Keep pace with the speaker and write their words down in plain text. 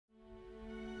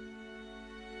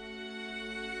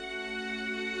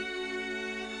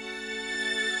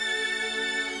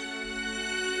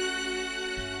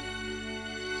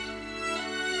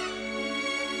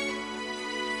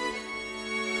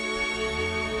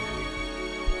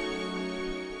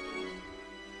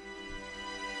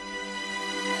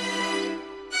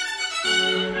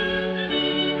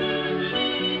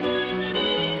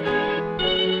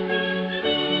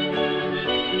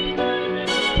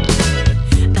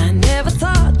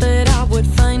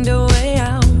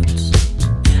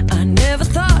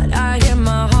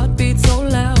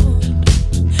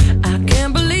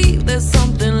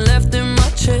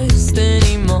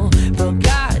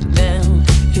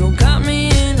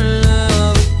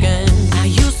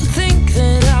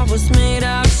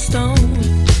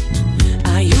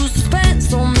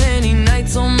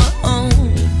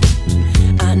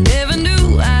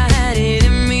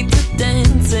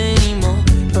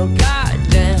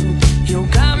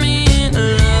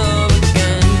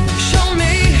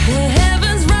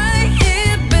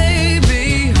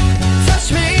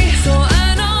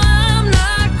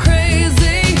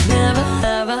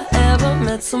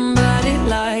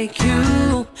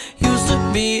you. Used to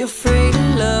be afraid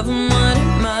of love and what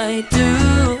it might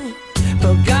do,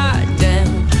 but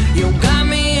goddamn, you got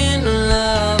me in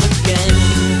love again.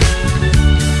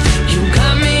 You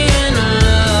got me in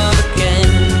love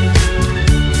again.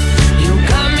 You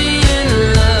got me in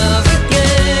love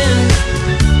again.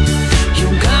 You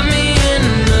got me in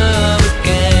love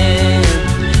again,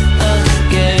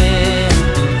 again.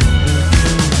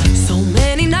 So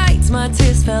many nights my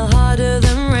tears fell harder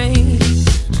than rain.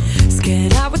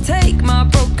 Scared I would take my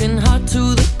broken heart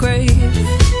to the grave.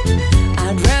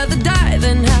 I'd rather die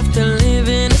than have to live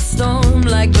in a storm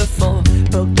like before,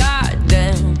 but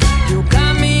goddamn, you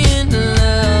got me in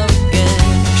love again.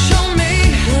 Show me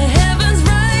the heavens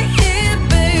right here,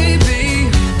 baby.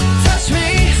 Touch me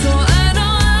so I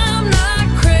know I'm not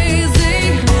crazy.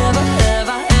 Never have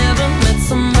I ever met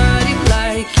somebody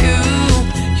like you.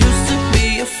 Used to be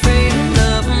afraid of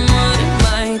love and what it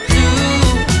might do,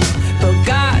 but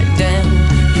goddamn,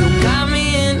 you got me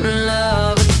in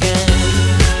love again.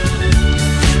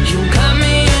 You got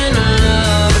me in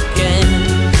love again.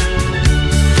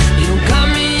 You got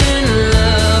me in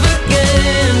love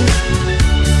again.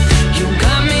 You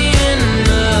got me in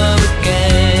love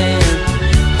again,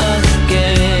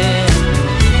 again.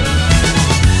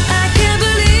 I can't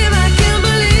believe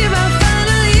I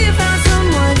finally found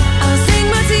someone. I'll sink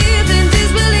my teeth in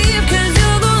disbelief, 'cause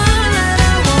you're the one that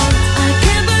I want. I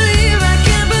can't believe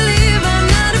I'm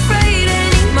not afraid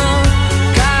anymore.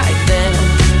 Goddamn,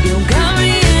 you got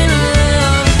me in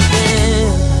love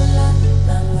again.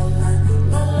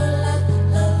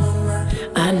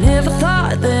 I never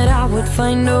thought that I would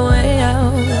find a way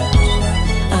out.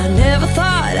 I never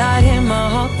thought I'd hear my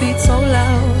heartbeat so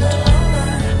loud.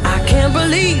 I can't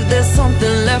believe there's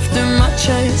something left in my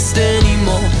chest anymore.